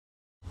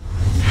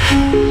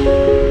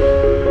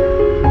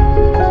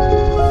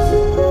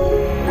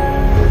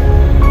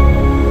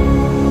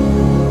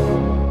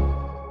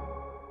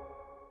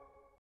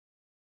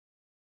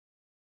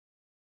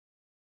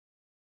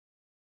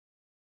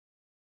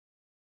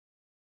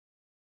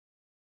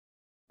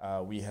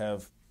We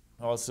have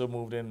also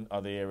moved in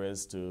other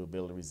areas to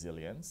build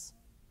resilience.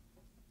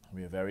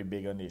 We are very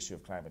big on the issue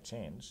of climate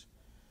change.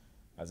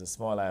 As a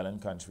small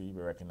island country,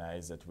 we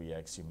recognize that we are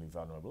extremely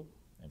vulnerable.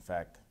 In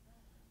fact,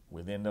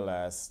 within the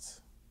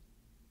last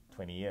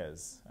 20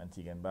 years,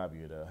 Antigua and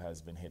Barbuda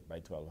has been hit by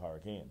 12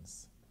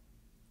 hurricanes.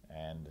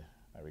 And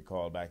I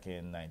recall back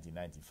in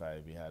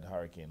 1995, we had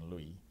Hurricane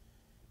Louis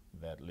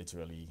that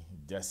literally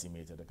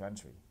decimated the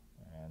country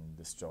and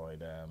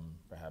destroyed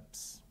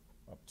perhaps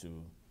up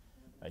to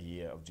a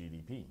year of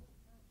GDP.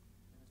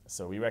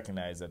 So we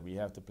recognize that we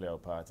have to play our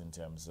part in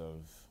terms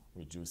of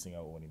reducing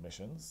our own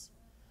emissions,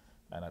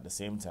 and at the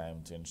same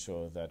time to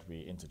ensure that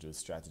we introduce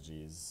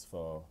strategies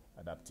for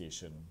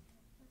adaptation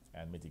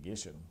and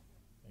mitigation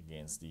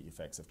against the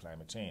effects of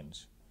climate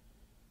change.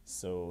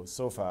 So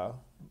far,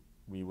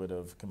 we would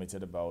have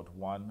committed about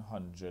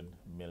 100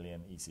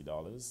 million EC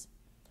dollars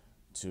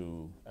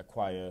to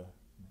acquire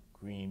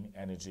green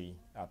energy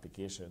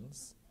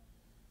applications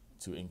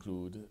to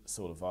include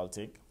solar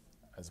voltaic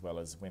as well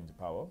as wind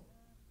power.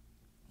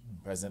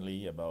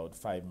 Presently, about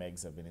 5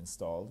 megs have been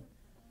installed,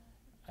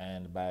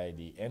 and by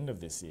the end of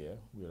this year,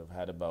 we would have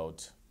had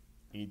about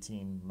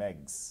 18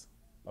 megs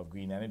of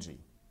green energy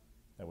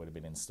that would have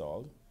been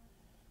installed.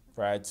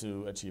 Prior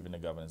to achieving the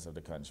governance of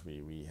the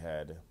country, we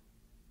had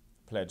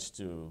pledged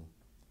to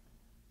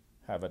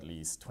have at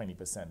least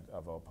 20%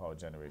 of our power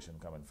generation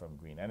coming from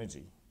green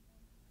energy.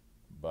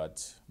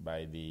 But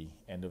by the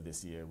end of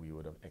this year, we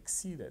would have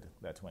exceeded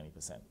that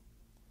 20%.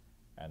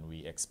 And we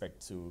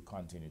expect to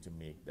continue to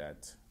make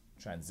that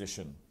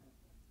transition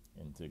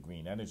into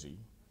green energy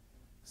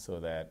so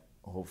that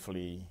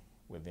hopefully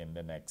within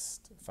the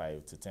next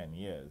 5 to 10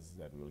 years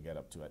that we will get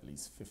up to at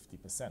least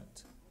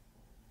 50%